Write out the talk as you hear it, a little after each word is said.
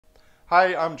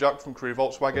Hi, I'm Jack from Crewe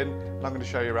Volkswagen and I'm going to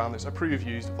show you around this approved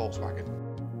used Volkswagen.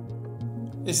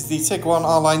 This is the Tiguan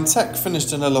R-Line Tech,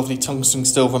 finished in a lovely tungsten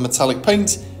silver metallic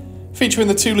paint, featuring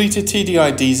the 2-litre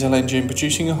TDI diesel engine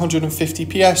producing 150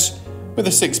 PS with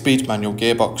a 6-speed manual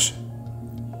gearbox.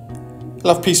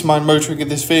 You'll have peace of mind motoring in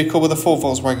this vehicle with a full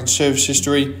Volkswagen service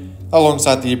history,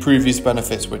 alongside the approved used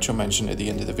benefits which I'll mention at the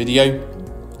end of the video.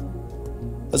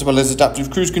 As well as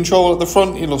adaptive cruise control at the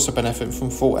front, you'll also benefit from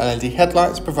full LED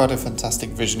headlights, providing fantastic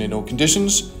vision in all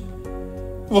conditions.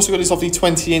 We've also got these lovely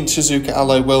 20-inch Suzuka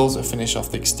alloy wheels that finish off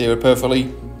the exterior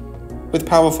perfectly, with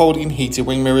power folding heated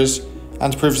wing mirrors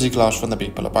and privacy glass from the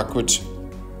B-pillar backwards.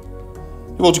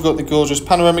 You've also got the gorgeous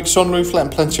panoramic sunroof,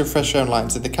 letting plenty of fresh air and light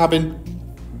into the cabin.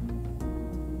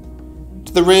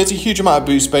 To the rear, there's a huge amount of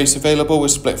boot space available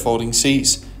with split folding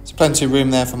seats. There's plenty of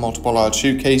room there for multiple large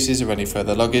suitcases or any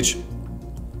further luggage.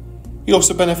 You'll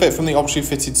also benefit from the optionally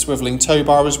fitted swivelling tow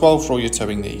bar as well for all your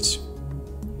towing needs.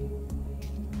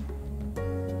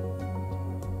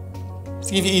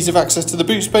 To give you ease of access to the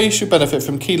boot space, you'll benefit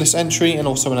from keyless entry and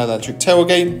also an electric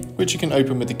tailgate, which you can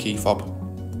open with the key fob.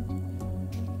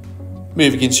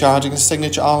 Moving in, charging, the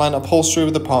signature R-Line upholstery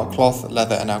with the park cloth,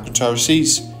 leather and Alcantara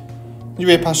seats. Your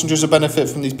rear passengers will benefit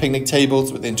from these picnic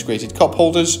tables with integrated cup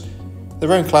holders,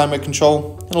 their own climate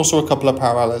control and also a couple of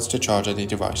power outlets to charge any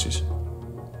devices.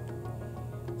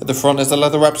 At the front is the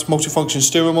leather wrapped multifunction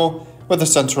steering wheel with a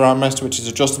centre armrest which is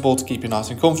adjustable to keep you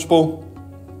nice and comfortable.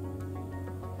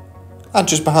 And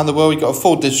just behind the wheel you've got a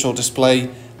full digital display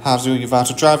housing all your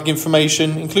vital driving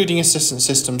information, including assistance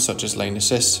systems such as lane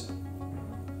assist.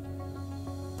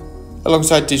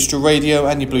 Alongside digital radio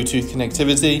and your Bluetooth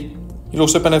connectivity, you'll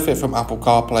also benefit from Apple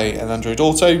CarPlay and Android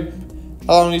Auto,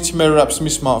 allowing you to mirror apps from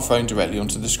your smartphone directly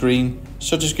onto the screen,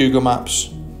 such as Google Maps,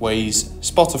 Waze,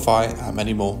 Spotify and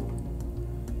many more.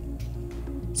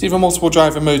 There's even multiple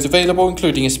driving modes available,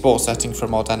 including a sport setting for a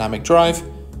more dynamic drive.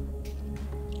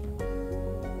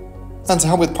 And to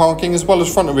help with parking, as well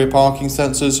as front and rear parking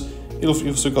sensors, you've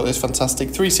also got this fantastic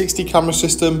 360 camera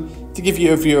system to give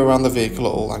you a view around the vehicle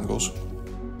at all angles.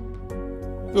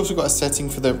 We've also got a setting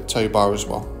for the tow bar as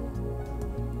well.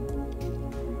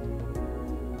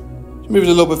 Moving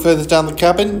a little bit further down the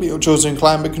cabin, you've got dual zone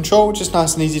climate control, which is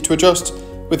nice and easy to adjust,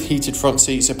 with heated front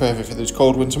seats are perfect for those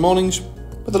cold winter mornings,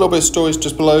 with a little bit of storage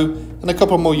just below and a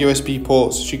couple more USB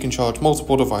ports so you can charge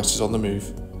multiple devices on the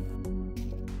move.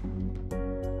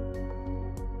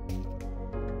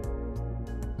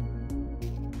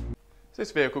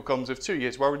 This vehicle comes with 2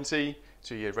 years warranty,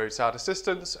 2-year roadside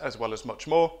assistance, as well as much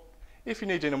more. If you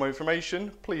need any more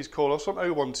information, please call us on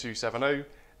 01270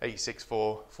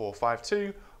 864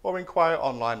 452 or inquire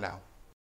online now.